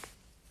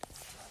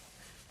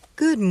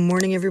Good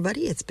morning,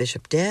 everybody. It's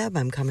Bishop Deb.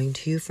 I'm coming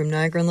to you from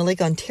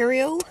Niagara-on-the-Lake,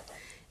 Ontario.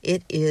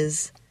 It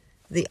is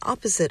the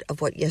opposite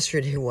of what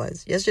yesterday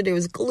was. Yesterday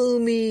was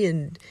gloomy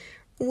and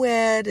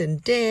wet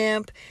and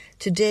damp.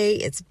 Today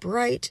it's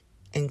bright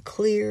and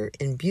clear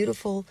and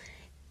beautiful.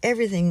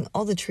 Everything,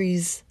 all the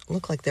trees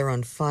look like they're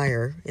on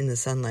fire in the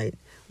sunlight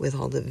with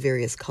all the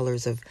various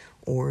colors of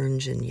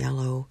orange and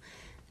yellow.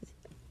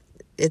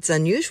 It's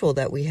unusual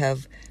that we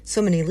have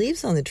so many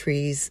leaves on the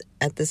trees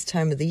at this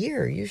time of the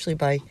year. Usually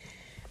by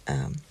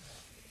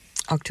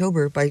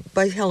October, by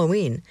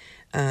Halloween,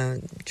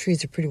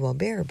 trees are pretty well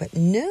bare. But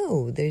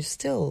no, they're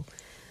still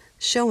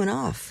showing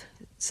off.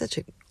 Such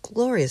a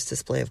glorious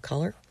display of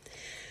color.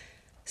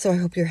 So I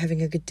hope you're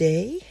having a good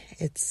day.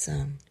 It's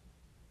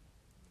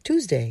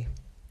Tuesday.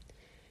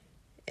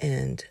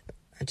 And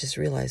I just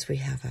realized we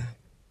have a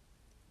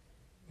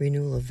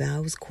renewal of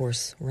vows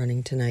course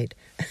running tonight.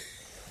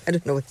 I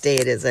don't know what day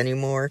it is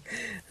anymore.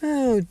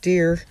 Oh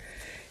dear.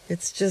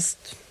 It's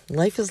just,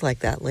 life is like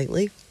that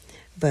lately.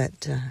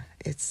 But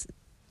it's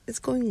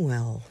going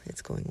well.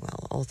 It's going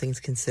well. All things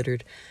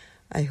considered,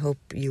 I hope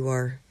you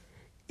are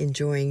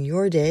enjoying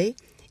your day.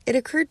 It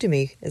occurred to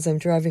me as I'm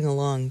driving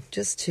along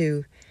just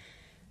to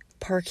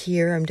park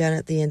here. I'm down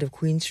at the end of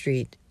Queen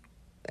Street,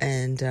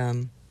 and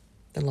a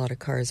lot of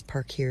cars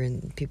park here,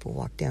 and people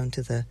walk down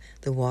to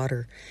the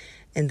water.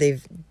 And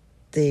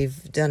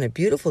they've done a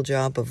beautiful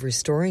job of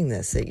restoring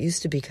this. It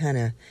used to be kind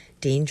of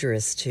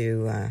dangerous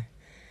to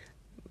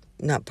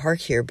not park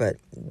here, but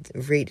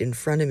right in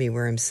front of me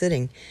where I'm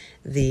sitting,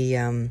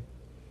 there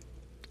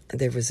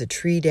was a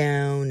tree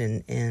down,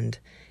 and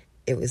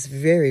it was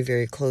very,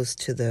 very close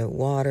to the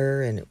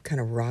water, and kind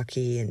of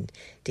rocky and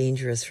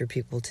dangerous for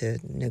people to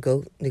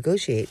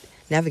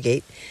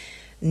navigate.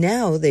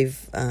 Now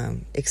they've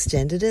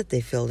extended it. They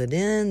filled it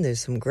in.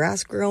 There's some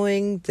grass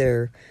growing.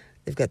 They've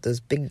got those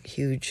big,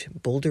 huge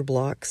boulder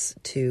blocks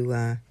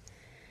to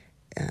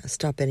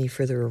stop any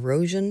further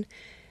erosion.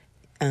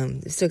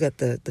 They've still got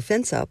the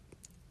fence up,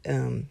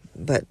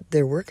 but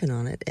they're working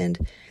on it,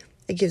 and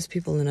it gives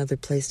people another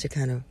place to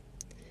kind of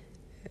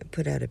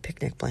put out a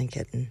picnic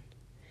blanket and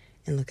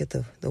look at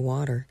the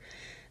water.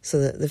 So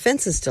the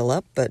fence is still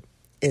up, but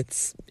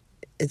it's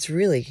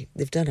really,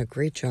 they've done a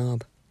great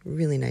job,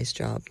 really nice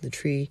job. The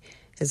tree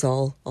has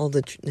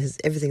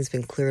everything's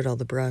been cleared, all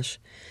the brush,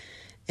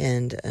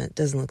 and it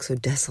doesn't look so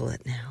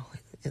desolate now.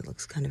 It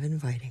looks kind of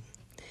inviting.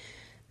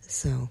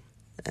 So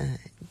a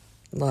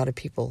lot of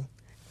people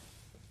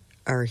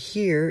are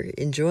here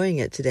enjoying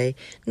it today.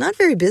 Not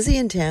very busy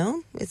in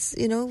town. It's,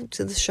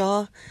 to the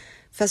Shaw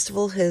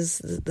Festival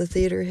the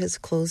theater has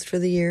closed for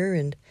the year,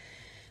 and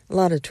a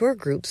lot of tour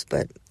groups,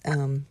 but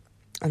on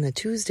a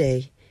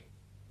Tuesday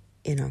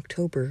in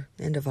October,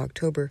 end of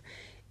October,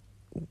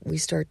 we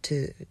start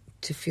to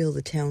feel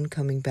the town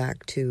coming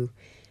back to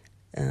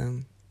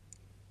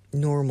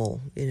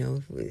normal.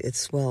 It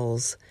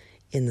swells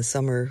in the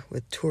summer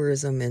with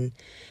tourism, and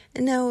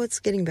now it's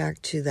getting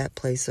back to that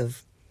place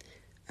of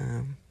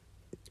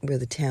where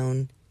the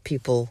town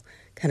people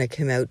kind of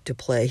come out to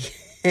play.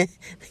 They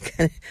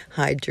kind of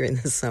hide during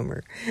the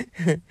summer.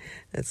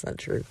 That's not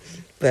true.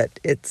 But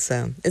it's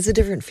a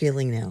different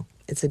feeling now.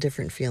 It's a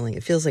different feeling.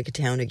 It feels like a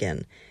town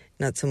again,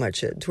 not so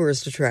much a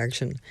tourist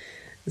attraction.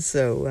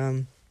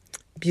 So,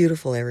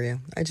 beautiful area.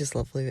 I just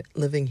love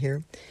living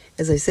here.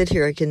 As I sit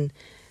here, I can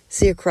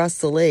see across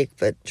the lake,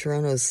 but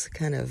Toronto's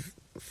kind of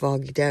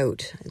fogged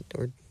out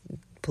or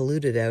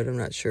polluted out. I'm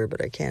not sure,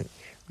 but I can't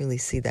really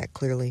see that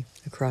clearly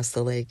across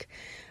the lake.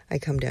 I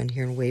come down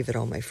here and wave at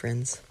all my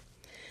friends.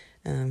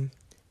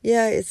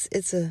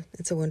 It's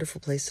a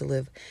wonderful place to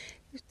live.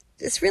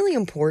 It's really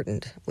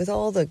important with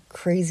all the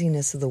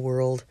craziness of the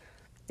world,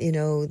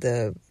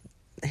 the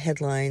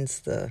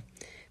headlines, the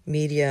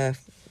media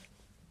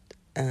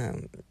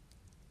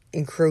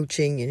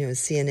encroaching,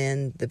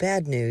 CNN, the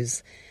bad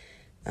news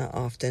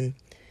often,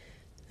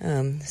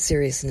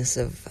 seriousness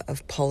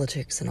of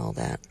politics and all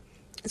that.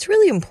 It's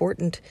really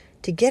important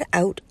to get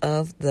out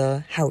of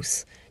the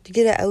house, to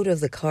get out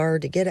of the car,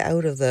 to get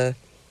out of the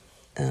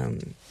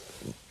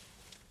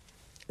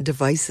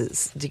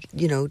devices,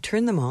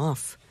 turn them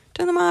off.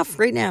 Turn them off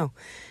right now.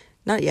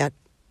 Not yet.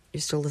 You're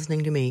still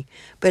listening to me.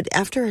 But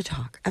after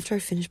I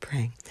finish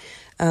praying,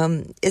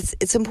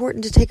 it's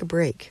important to take a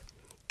break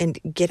and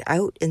get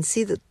out and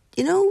see that,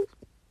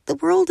 the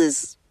world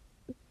is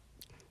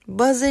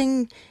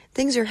buzzing.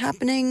 Things are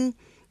happening.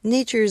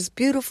 Nature's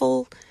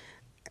beautiful.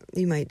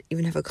 You might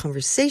even have a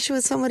conversation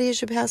with somebody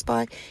as you pass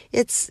by.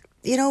 It's,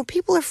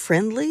 people are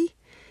friendly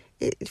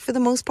for the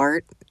most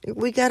part.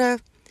 We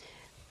get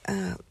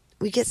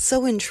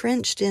so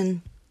entrenched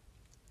in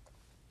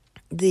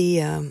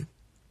the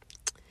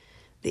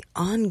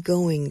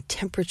ongoing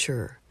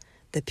temperature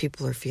that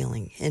people are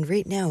feeling. And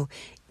right now,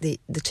 the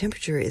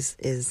temperature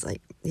is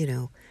like,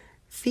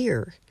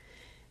 fear.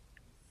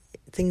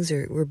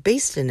 We're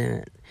based in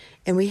it.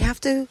 And we have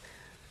to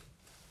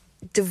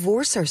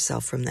divorce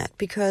ourselves from that,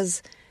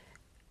 because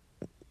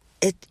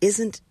it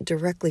isn't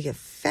directly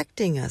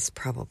affecting us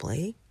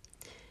probably,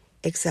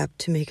 except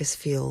to make us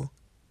feel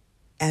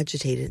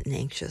agitated and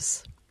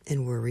anxious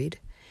and worried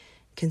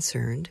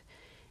concerned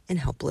and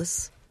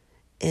helpless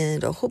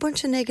and a whole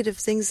bunch of negative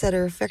things that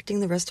are affecting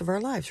the rest of our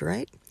lives,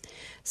 right?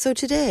 So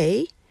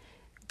today,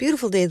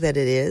 beautiful day that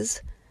it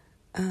is,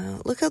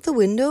 look out the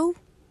window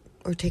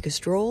or take a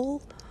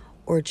stroll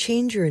or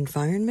change your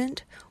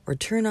environment or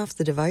turn off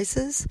the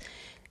devices,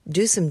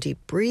 do some deep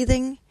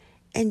breathing,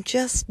 and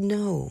just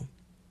know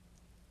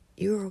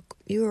you're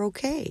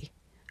okay.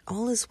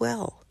 All is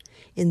well.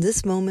 In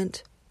this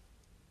moment,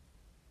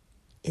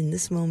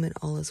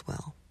 all is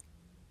well.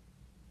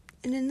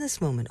 And in this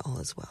moment, all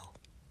is well.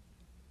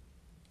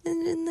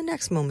 And in the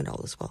next moment,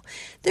 all is well.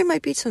 There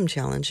might be some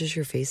challenges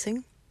you're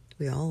facing.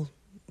 We all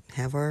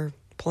have our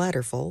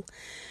platter full.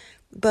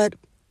 But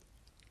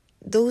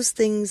those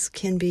things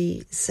can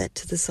be set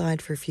to the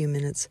side for a few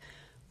minutes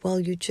while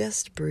you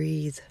just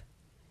breathe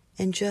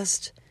and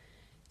just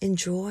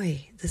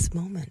enjoy this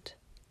moment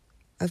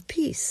of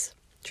peace,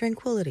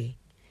 tranquility.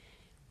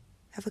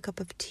 Have a cup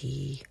of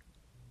tea.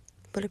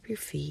 Put up your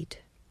feet.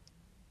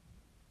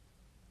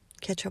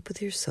 Catch up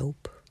with your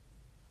soap.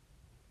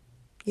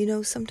 You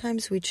know,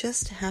 sometimes we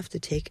just have to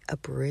take a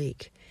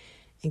break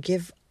and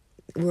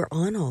we're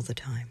on all the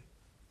time.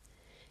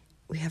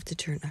 We have to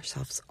turn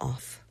ourselves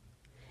off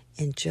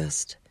and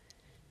just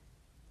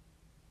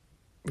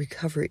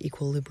recover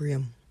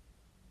equilibrium.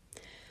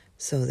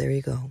 So there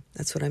you go.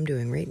 That's what I'm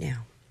doing right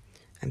now.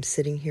 I'm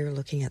sitting here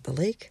looking at the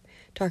lake,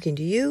 talking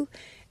to you,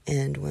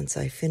 and once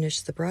I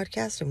finish the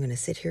broadcast, I'm going to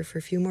sit here for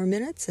a few more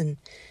minutes and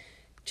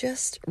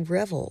just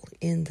revel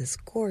in this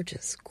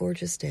gorgeous,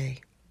 gorgeous day.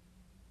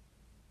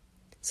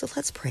 So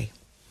let's pray.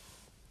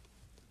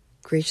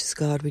 Gracious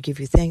God, we give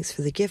you thanks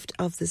for the gift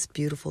of this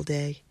beautiful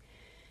day,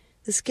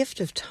 this gift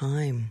of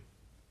time,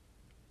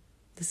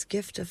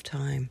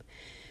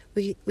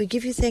 We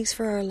give you thanks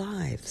for our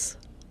lives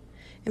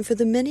and for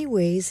the many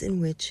ways in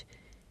which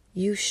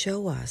you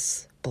show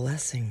us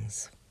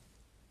blessings.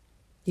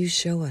 You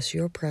show us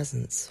your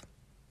presence.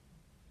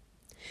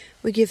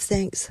 We give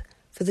thanks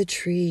for the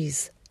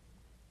trees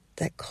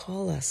that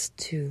call us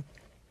to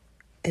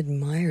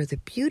admire the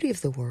beauty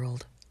of the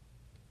world,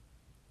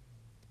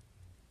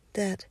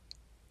 that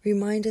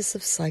remind us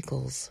of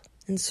cycles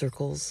and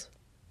circles,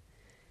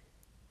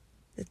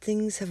 that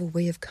things have a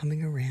way of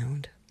coming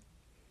around,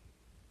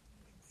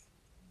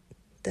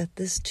 that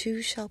this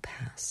too shall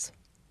pass,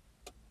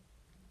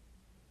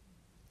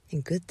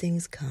 and good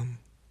things come.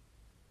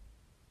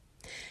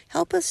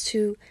 Help us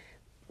to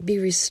be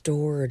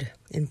restored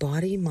in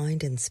body,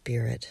 mind, and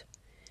spirit,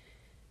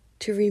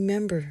 to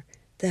remember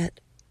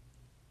that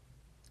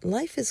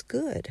life is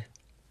good.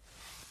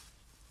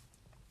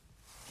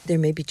 There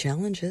may be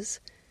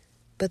challenges,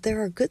 but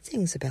there are good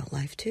things about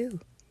life too.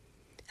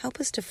 Help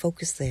us to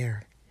focus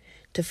there,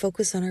 to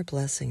focus on our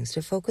blessings,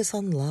 to focus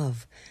on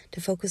love,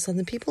 to focus on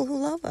the people who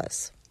love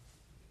us.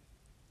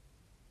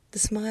 The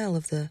smile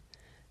of the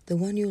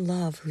one you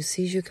love who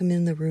sees you come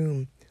in the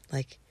room,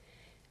 like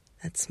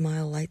that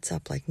smile lights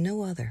up like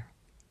no other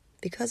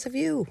because of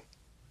you,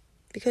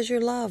 because you're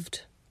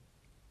loved.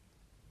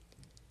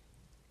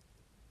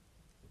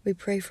 We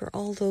pray for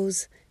all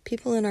those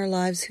people in our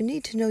lives who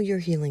need to know your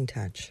healing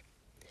touch,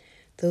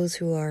 those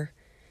who are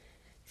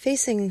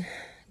facing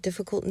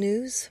difficult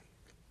news,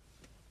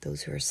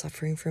 those who are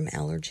suffering from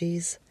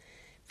allergies,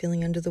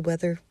 feeling under the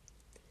weather,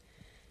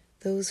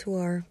 those who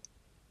are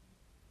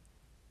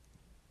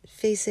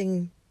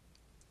facing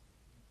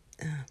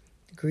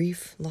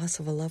grief, loss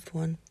of a loved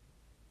one.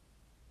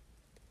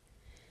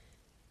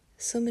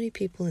 So many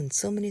people in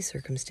so many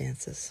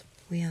circumstances.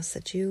 We ask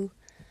that you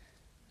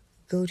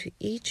go to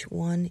each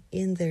one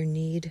in their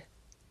need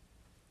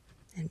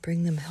and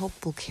bring them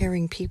helpful,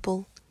 caring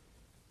people.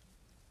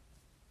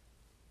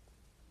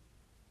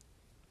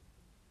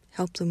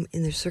 Help them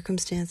in their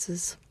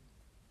circumstances.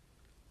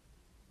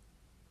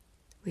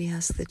 We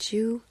ask that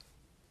you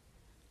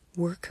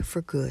work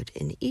for good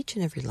in each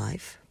and every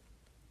life,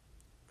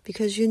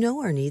 because you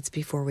know our needs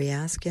before we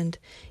ask, and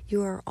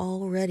you are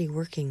already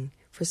working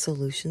for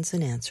solutions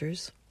and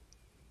answers.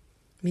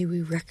 May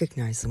we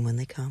recognize them when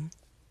they come.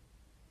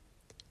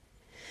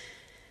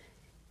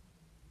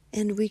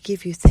 And we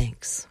give you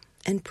thanks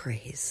and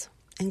praise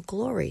and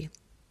glory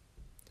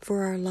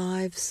for our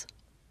lives,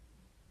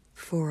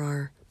 for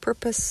our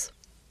purpose,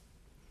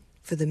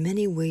 for the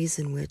many ways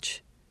in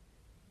which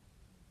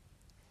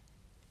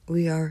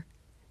we are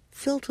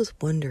filled with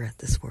wonder at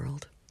this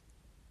world.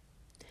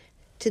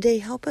 Today,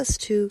 help us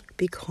to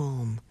be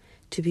calm,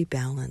 to be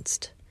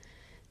balanced,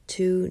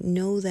 to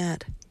know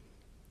that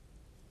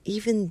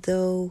even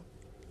though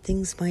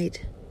things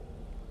might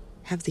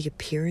have the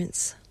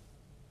appearance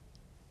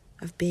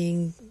of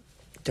being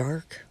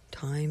dark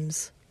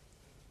times,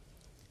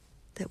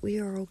 that we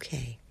are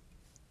okay.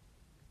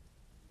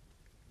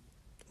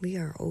 We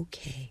are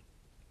okay.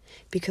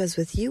 Because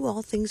with you,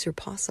 all things are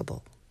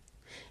possible.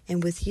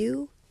 And with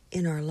you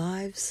in our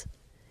lives,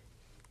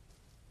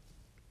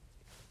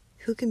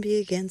 who can be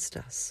against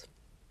us?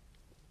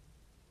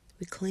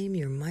 We claim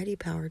your mighty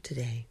power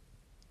today.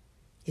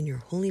 In your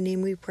holy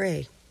name we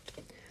pray.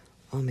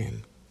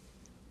 Amen.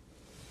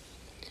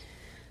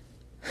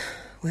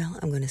 Well,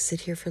 I'm going to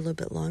sit here for a little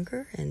bit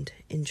longer and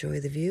enjoy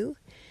the view.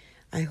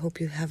 I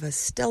hope you have a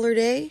stellar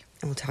day,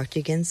 and we'll talk to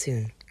you again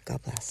soon.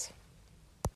 God bless.